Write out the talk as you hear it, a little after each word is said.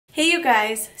Hey you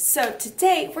guys, so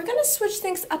today we're going to switch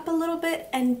things up a little bit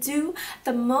and do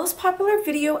the most popular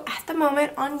video at the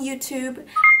moment on YouTube.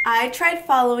 I tried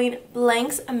following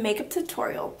Blank's makeup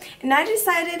tutorial and I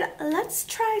decided let's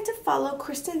try to follow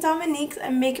Christen Dominique's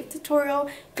makeup tutorial.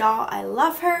 Y'all, I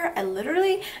love her. I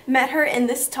literally met her in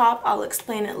this top. I'll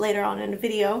explain it later on in the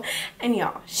video. And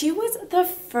y'all, she was the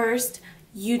first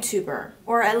YouTuber,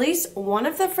 or at least one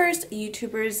of the first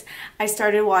YouTubers I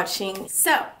started watching.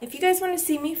 So if you guys want to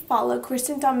see me follow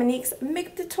Christen Dominique's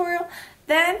makeup tutorial,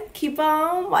 then keep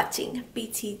on watching.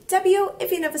 BTW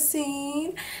if you've never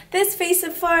seen this face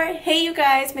before. Hey you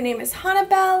guys, my name is Hana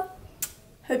Belle.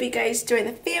 Hope you guys join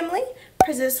the family.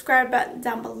 Press the subscribe button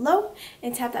down below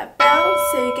and tap that bell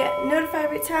so you get notified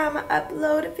every time I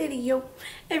upload a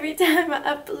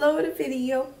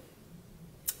video.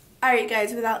 Alright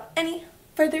guys, without any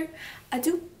further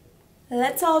ado,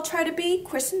 let's all try to be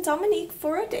Christen Dominique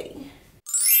for a day.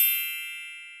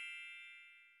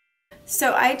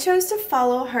 So I chose to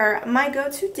follow her, my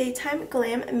go-to daytime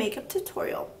glam makeup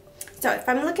tutorial. So if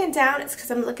I'm looking down, it's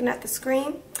because I'm looking at the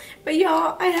screen. But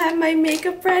y'all, I have my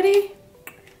makeup ready.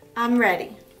 I'm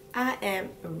ready. I am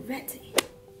ready.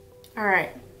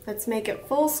 Alright, let's make it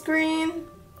full screen.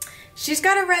 She's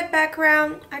got a red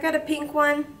background. I got a pink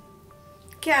one.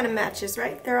 Kind of matches,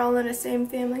 right? They're all in the same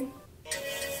family.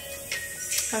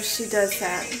 Oh, she does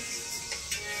that.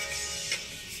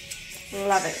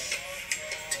 Love it.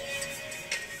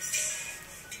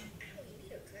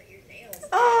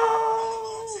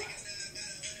 Oh!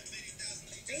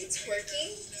 Are you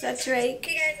twerking? Is that Drake?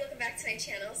 Hey guys, welcome back to my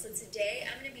channel. So today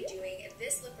I'm going to be doing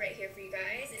this look right here for you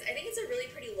guys. I think it's a really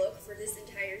pretty look for this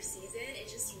entire season.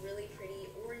 It's just really pretty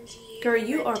orangey. Girl,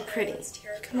 you are pretty.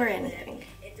 Come wear anything.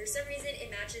 And for some reason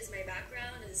it matches my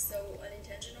background. It's so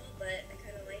unintentional, but I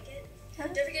kind of like it. Huh?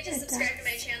 Don't forget to subscribe to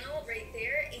my channel right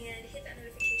there and hit that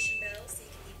notification bell so you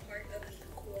can be part of the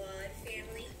Quad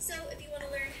family. So if you want to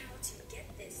learn how to get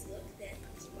this look, then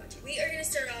keep watching. We are going to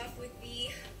start off with the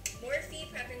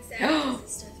Morphe Prep and Set.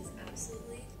 This stuff is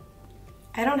absolutely...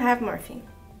 I don't have Morphe.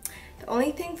 The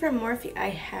only thing from Morphe I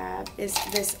have is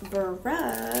this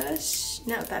brush.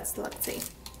 No, that's the Let's See.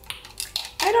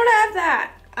 I don't have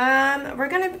that. We're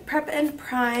gonna prep and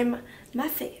prime my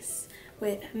face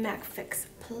with MAC Fix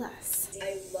Plus.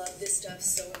 I love this stuff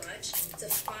so much. It's a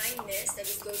fine mist that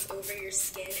just goes over your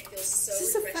skin. It feels so This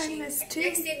is a refreshing. fine mist too.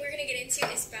 Next thing we're gonna get into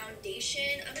is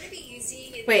foundation. I'm gonna be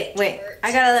using Wait.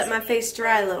 I gotta let my face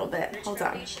dry a little bit. Hold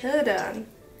on.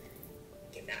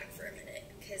 Get back for a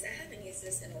minute because I haven't used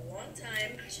this in a long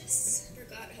time. I just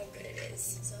forgot how good it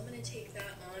is. So I'm gonna take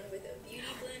that on with a beauty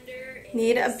blender.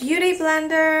 Need a beauty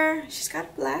blender. She's got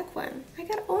a black one. I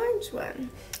got an orange one.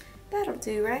 That'll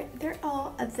do, right? They're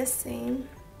all the same.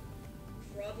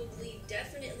 Probably,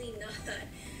 definitely not.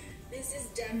 This is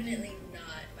definitely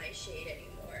not my shade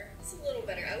anymore. It's a little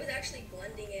better. I was actually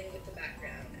blending in with the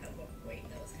background at one point.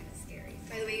 That was kind of scary.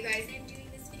 By the way, you guys, I'm doing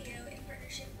this video in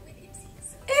partnership with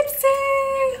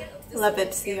Ipsy! Love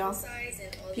Ipsy, y'all.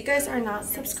 If you guys are not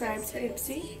subscribed to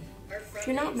Ipsy, if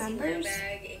you're not members,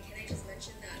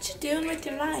 what you doing with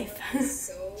your life?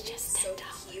 Just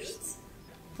 $10.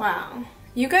 Wow.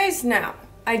 You guys know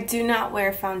I do not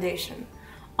wear foundation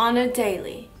on a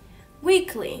daily,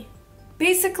 weekly,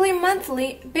 basically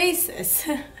monthly basis.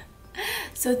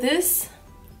 So this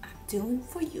I'm doing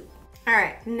for you.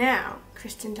 Alright, now,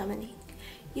 Christen Dominique,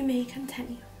 you may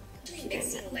continue.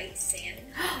 Mixing light sand.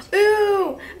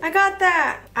 Ooh, I got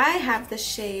that. I have the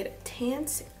shade Tan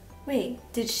Sand. Wait,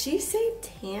 did she say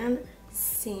Tan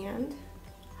Sand?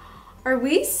 Are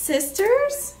we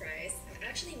sisters? I'm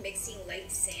actually mixing light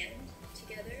sand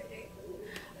together.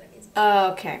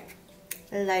 Okay,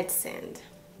 light sand.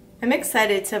 I'm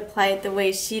excited to apply it the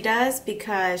way she does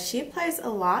because she applies a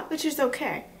lot, which is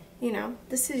okay. You know,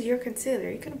 this is your concealer.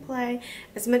 You can apply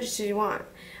as much as you want.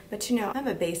 But you know, I'm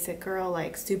a basic girl,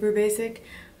 like super basic.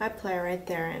 I apply right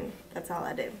there and that's all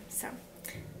I do. So,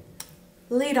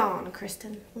 lead on,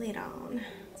 Christen. Lead on.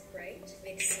 Right,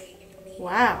 mixing.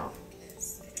 Wow.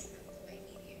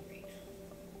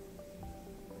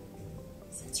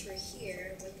 Since we're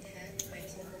here, what the heck? Might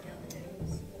as well go down the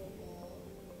nose. Little ball.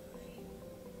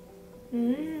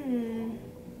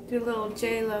 Do a little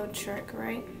J-Lo trick,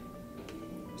 right?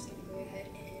 I'm just gonna go ahead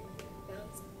and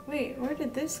bounce. Wait, where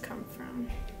did this come from?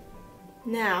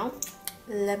 Now,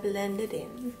 let's blend it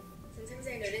in. Sometimes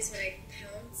I notice when I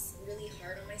pounce really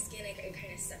hard on my skin, it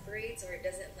kind of separates or it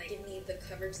doesn't like give me the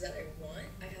coverage that I want.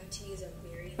 I have to use a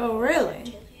very gentle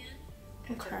hand. I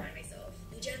have to remind myself.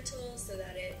 Be gentle so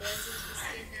that it blends into the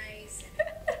skin nice and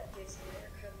gives me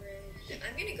more coverage.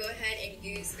 I'm gonna go ahead and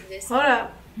use this. Hold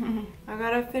up. I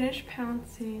gotta finish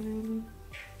pouncing.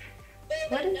 Boom!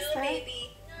 What is that?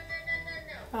 Baby.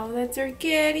 No. Oh, that's her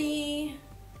kitty.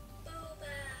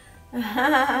 Boba.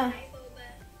 Hi, Boba.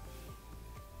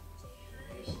 Say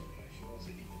hi.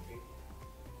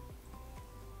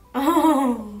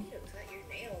 Oh. You need to cut your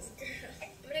nails, girl. I'm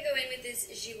gonna go in with this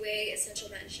Jouer Essential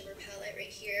Matte and Shimmer palette right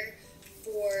here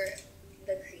for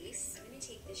the crease. I'm gonna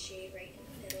take this shade right in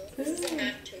the middle. This is a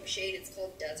matte taupe shade. It's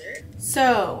called Desert.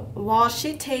 So while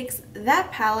she takes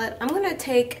that palette, I'm gonna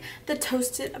take the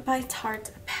Toasted by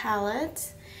Tarte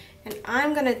palette, and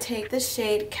I'm gonna take the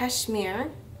shade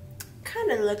Cashmere.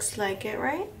 Kind of looks like it,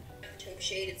 right? Taupe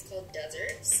shade. It's called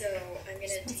Desert. So I'm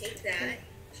gonna take that,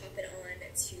 pop it on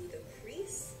to the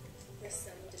crease for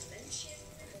some dimension.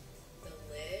 The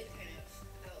lid, kind of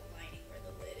outlining where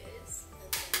the lid is, and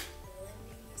then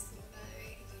blending this by,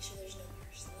 making sure there's no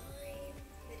harsh line.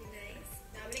 Pretty nice.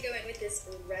 Now I'm gonna go in with this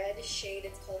red shade.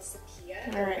 It's called Sepia.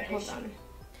 All right, hold on.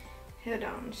 Hold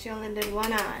on. She only did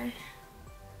one eye.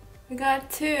 We got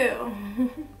two.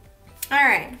 All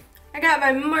right. I got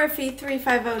my Morphe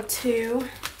 3502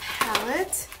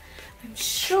 palette. I'm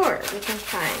sure we can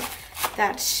find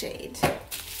that shade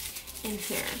in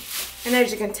here. And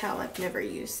as you can tell, I've never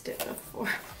used it before.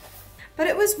 But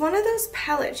it was one of those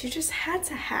palettes you just had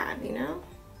to have, you know?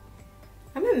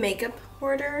 I'm a makeup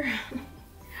hoarder.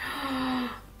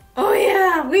 Oh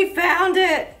yeah, we found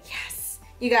it! Yes!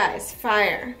 You guys,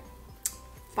 fire.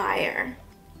 Fire.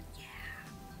 Yeah.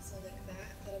 So like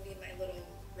that, that'll be my little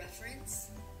reference.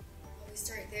 Always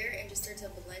start there and just start to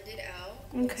blend it out.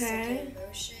 Okay. Circular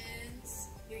motions.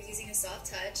 You're using a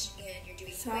soft touch and you're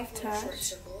doing Soft quick little short touch.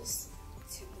 circles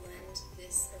to blend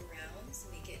this around to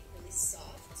make it really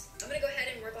soft. I'm gonna go ahead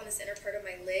and work on this inner part of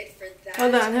my lid for that.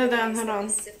 Hold on.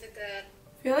 Pacifica. I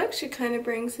feel like she kind of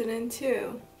brings it in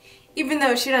too. Even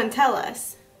though she doesn't tell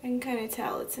us. I can kind of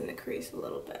tell it's in the crease a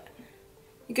little bit.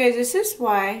 You guys, this is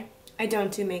why I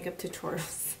don't do makeup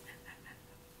tutorials.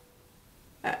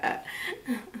 Okay,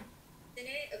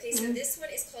 so this one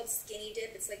is called Skinny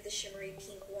Dip. It's like the shimmery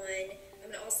pink one.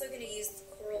 I'm also going to use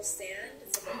Coral Sand.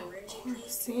 It's like an orangey pink.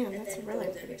 Sand, and that's then a really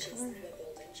golden, pretty which color. is the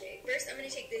golden shade. First, I'm going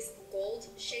to take this gold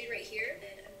shade right here,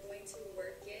 and I'm going to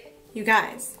work it. You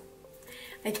guys,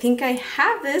 I think I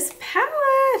have this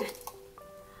palette.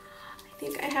 I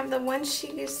think I have the one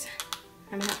she's...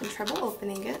 I'm having trouble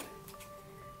opening it.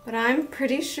 But I'm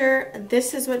pretty sure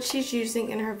this is what she's using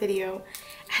in her video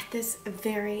at this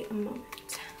very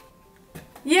moment.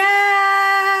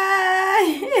 Yeah,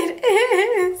 it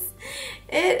is.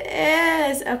 It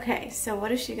is. Okay, so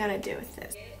what is she gonna do with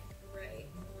this? Get right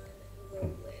on the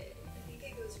lid. I think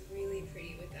it goes really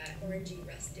pretty with that orangey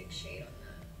rustic shade on the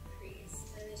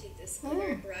crease. I'm gonna take this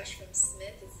clear brush from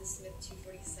Smith. It's the Smith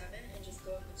 247, and just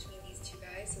go in between these two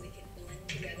guys so they can blend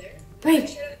together.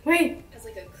 Wait. As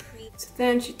like a cream. So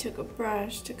then she took a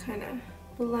brush to kind of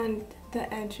blend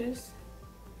the edges.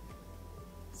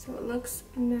 So it looks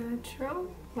natural.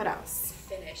 What else?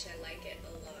 Finish, I like it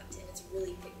a lot, and it's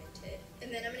really pigmented.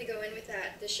 And then I'm going to go in with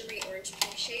the shimmery orange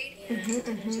pink shade and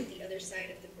take the other side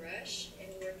of the brush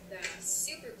and work that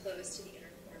super close to the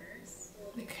inner corners.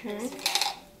 Okay. I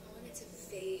want it to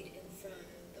fade in from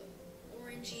the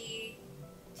orangey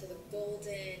to the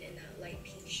golden and that light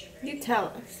pink shimmer. You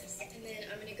tell us. And then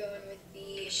I'm going to go in with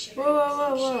the shimmery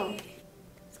Whoa. pink shade.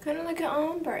 It's kind of like an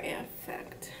ombre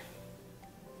effect.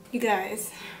 You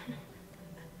guys,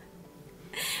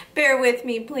 bear with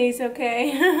me, please,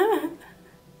 okay?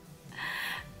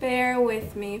 Bear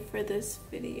with me for this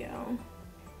video.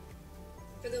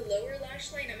 For the lower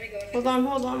lash line, I'm going to go in with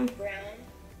Hold on. brown.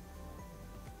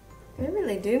 They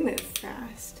really do move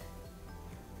fast.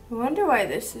 I wonder why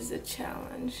this is a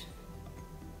challenge.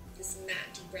 This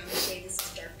matte deep brown shade. This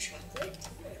is dark chocolate.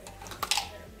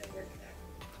 I'm gonna work that.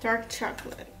 Dark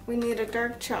chocolate. We need a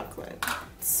dark chocolate.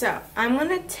 So I'm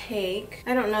gonna take,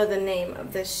 I don't know the name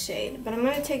of this shade, but I'm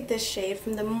gonna take this shade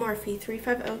from the Morphe 3502.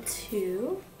 I'm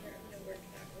gonna work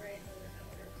that right on the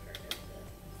outer part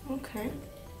of Okay.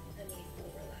 the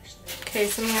lower lash line. Okay,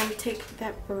 so I'm gonna take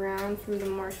that brown from the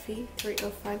Morphe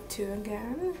 3052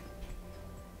 again.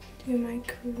 Do my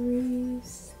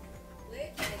crease.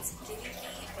 It's giving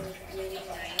me a really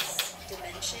nice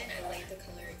dimension. I like the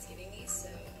color it's giving me, so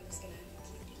I'm just gonna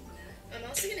keep doing that. I'm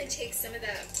also gonna take some of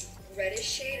that reddish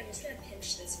shade. I'm just gonna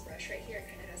pinch this brush right here. It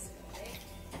kind of has some on it.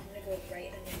 I'm gonna go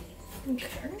right underneath the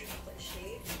dark chocolate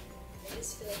shade. I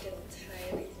just feel like it'll tie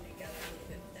everything together a little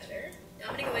bit better. Now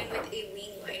I'm gonna go in with a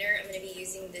wing liner. I'm gonna be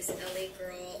using this LA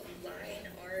Girl Line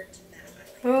Art matte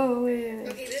eyeliner. Oh, yeah.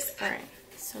 Okay, this. Alright,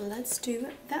 so let's do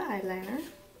the eyeliner.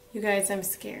 You guys, I'm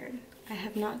scared. I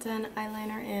have not done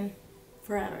eyeliner in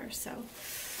forever, so.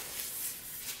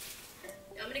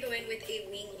 Now I'm I'm going to go in with a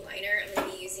wing liner. I'm going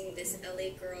to be using this LA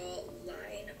Girl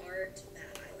Line Art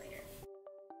Matte Eyeliner.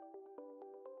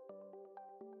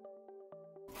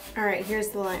 Alright,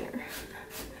 here's the liner.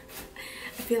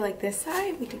 I feel like this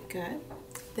side we did good.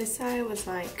 This side was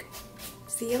like,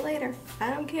 see you later. I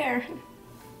don't care.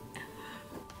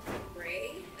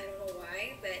 Gray. I don't know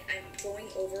why, but I'm going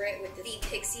over it with the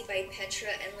Pixie by Petra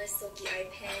Endless Silky Eye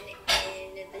Pen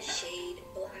in the shade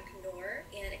Black Noir.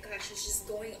 And gosh, it's just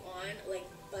going on like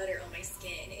butter on my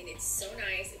skin. And it's so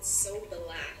nice. It's so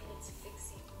black. And it's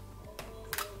fixing all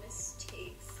the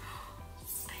mistakes.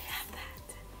 I have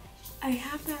that. I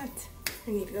have that.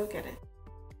 I need to go get it.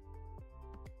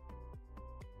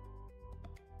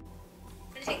 I'm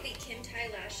going to take the Kim Tai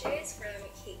lashes from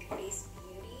Cake Face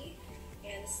Beauty,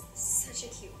 and it's such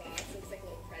a cute box. It looks like a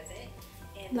little present.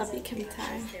 And love you, Kim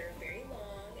Tai. They're very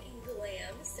long and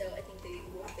glam, so I think they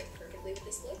will fit perfectly with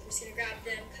this look. We're just going to grab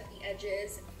them, cut the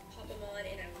edges, pop them on,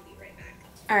 and I will be right back.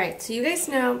 Alright, so you guys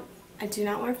know I do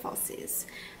not wear falsies.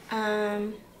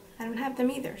 I don't have them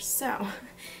either, so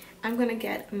I'm going to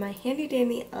get my handy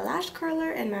dandy lash curler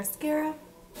and mascara,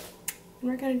 and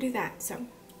we're going to do that, so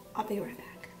I'll be right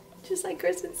back. Just like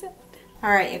Christen said.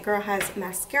 Alright, your girl has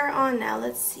mascara on. Now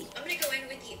let's see. I'm going to go in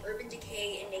with the Urban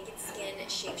Decay Naked Skin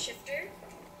Shapeshifter.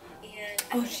 And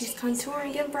oh, she's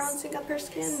contouring and bronzing up her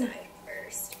skin.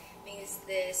 First, I'm going to use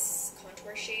this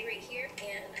contour shade right here.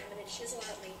 And I'm going to chisel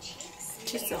out my cheeks.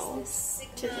 Chisel. Use this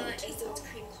Sigma Azo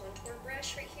Cream Contour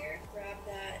Brush right here. Grab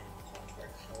that contour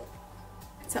color.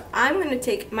 So I'm going to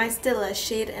take my Stila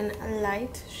Shade and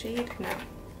Light. Shape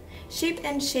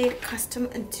and Shade Custom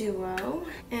Duo,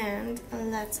 and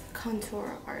let's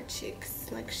contour our cheeks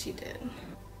like she did.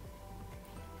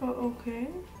 Oh, okay.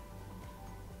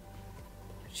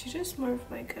 She just more of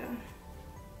like a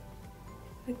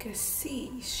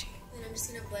C shape. And I'm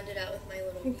just gonna blend it out with my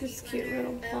little like this cute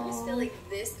little ball. I always feel like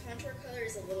this contour color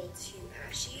is a little too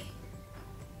ashy.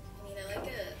 I mean, I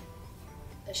like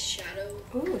a shadow.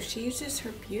 Ooh, she uses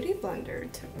her beauty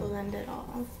blender to blend it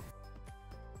all.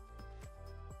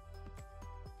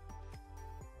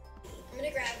 I'm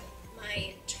going to grab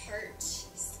my Tarte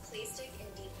Clay Stick in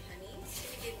Deep Honey. It's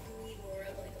going to give me more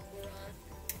of like a bronze.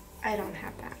 I don't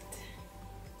have that.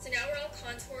 So now we're all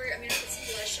contoured. I'm going to put some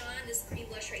blush on. This pretty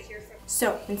blush right here from...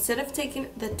 So instead of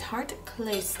taking the Tarte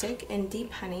Clay Stick in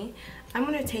Deep Honey, I'm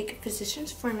going to take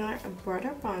Physicians Formula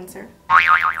Butter Bronzer.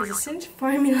 Physicians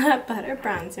Formula Butter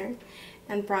Bronzer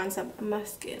and bronze up my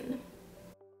skin.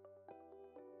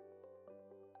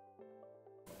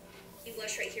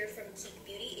 Blush right here from Keek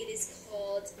Beauty. It is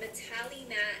called Metalli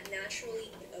Matte Naturally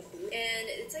Blue, and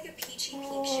it's like a peachy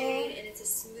pink shade, and it's a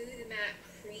smooth matte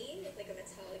cream with like a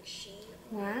metallic sheen.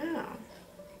 Wow.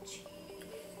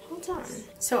 Hold on.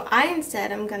 So I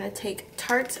instead am gonna take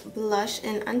Tarte's blush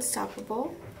in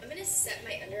Unstoppable. I'm gonna set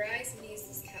my under eyes. I'm gonna use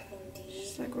this Kat Von D.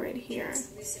 Just like right here.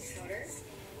 Lucid powder.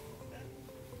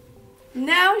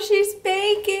 Now she's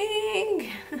baking.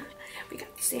 We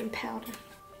got the same powder.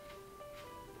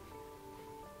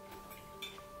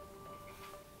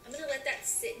 I'm going to let that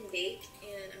sit and bake,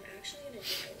 and I'm actually going to do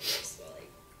my lips while I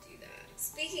do that.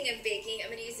 Speaking of baking, I'm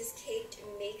going to use this Caked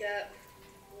Makeup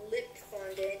Lip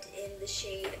Fondant in the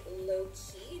shade Low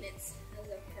Key, and it has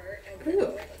a heart.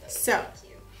 Ooh, so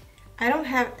I don't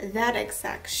have that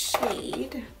exact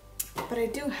shade, but I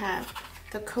do have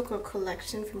the Cocoa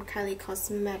Collection from Kylie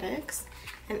Cosmetics,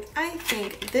 and I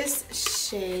think this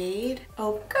shade,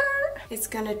 Ochre, is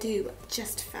going to do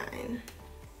just fine.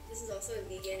 This is also a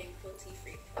vegan and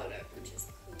cruelty-free product, which is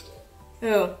cool.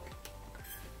 Ooh.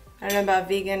 I don't know about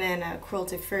vegan and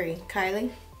cruelty-free.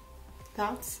 Kylie,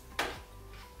 thoughts?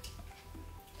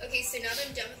 Okay, so now that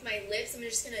I'm done with my lips, I'm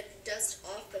just going to dust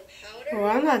off the powder. Oh,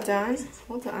 I'm not done.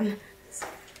 Hold on.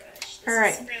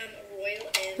 Alright.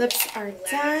 Lips are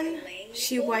done.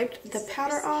 She wiped the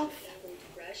powder off.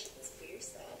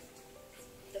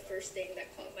 The first thing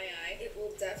that caught my eye. It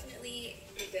will definitely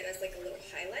be good as like a little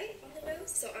highlight on the nose.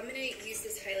 So I'm going to use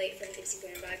this highlight from Dixie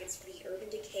Glam Bag. It's the Urban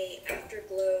Decay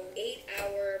Afterglow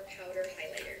 8-Hour Powder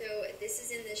Highlighter. So this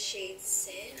is in the shade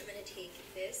Sin. I'm going to take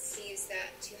this to use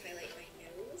that to highlight my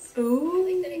nose. Ooh. I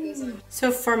like that it goes on.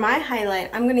 So for my highlight,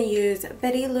 I'm going to use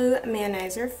Betty Lou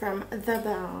Mayonnaise from The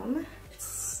Balm.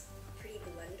 It's pretty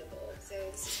blendable. So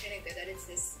this is kind of good that it's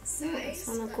this size. Yeah, it's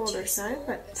on the colder side,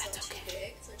 but that's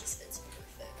okay. So it just fits perfect.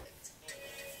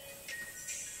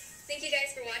 Thank you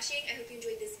guys for watching. I hope you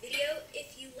enjoyed this video.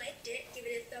 If you liked it, give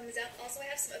it a thumbs up. Also, I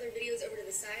have some other videos over to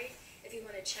the side if you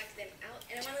want to check them out.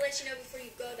 And I want to let you know before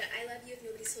you go that I love you. If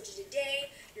nobody's told you today,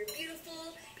 you're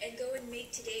beautiful, and go and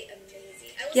make today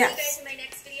amazing. I will see you guys in my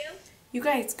next video. You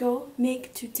guys go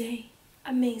make today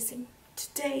amazing.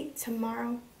 Today,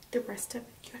 tomorrow, the rest of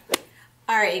you.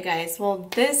 Alright, you guys, well,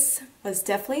 this was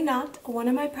definitely not one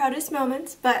of my proudest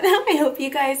moments, but I hope you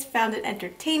guys found it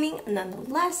entertaining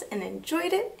nonetheless and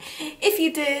enjoyed it. If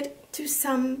you did, to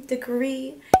some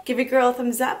degree, give your girl a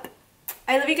thumbs up.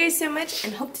 I love you guys so much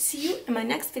and hope to see you in my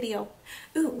next video.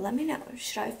 Ooh, let me know,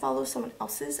 should I follow someone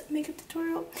else's makeup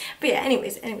tutorial? But yeah,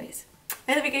 anyways,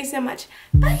 I love you guys so much.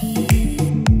 Bye!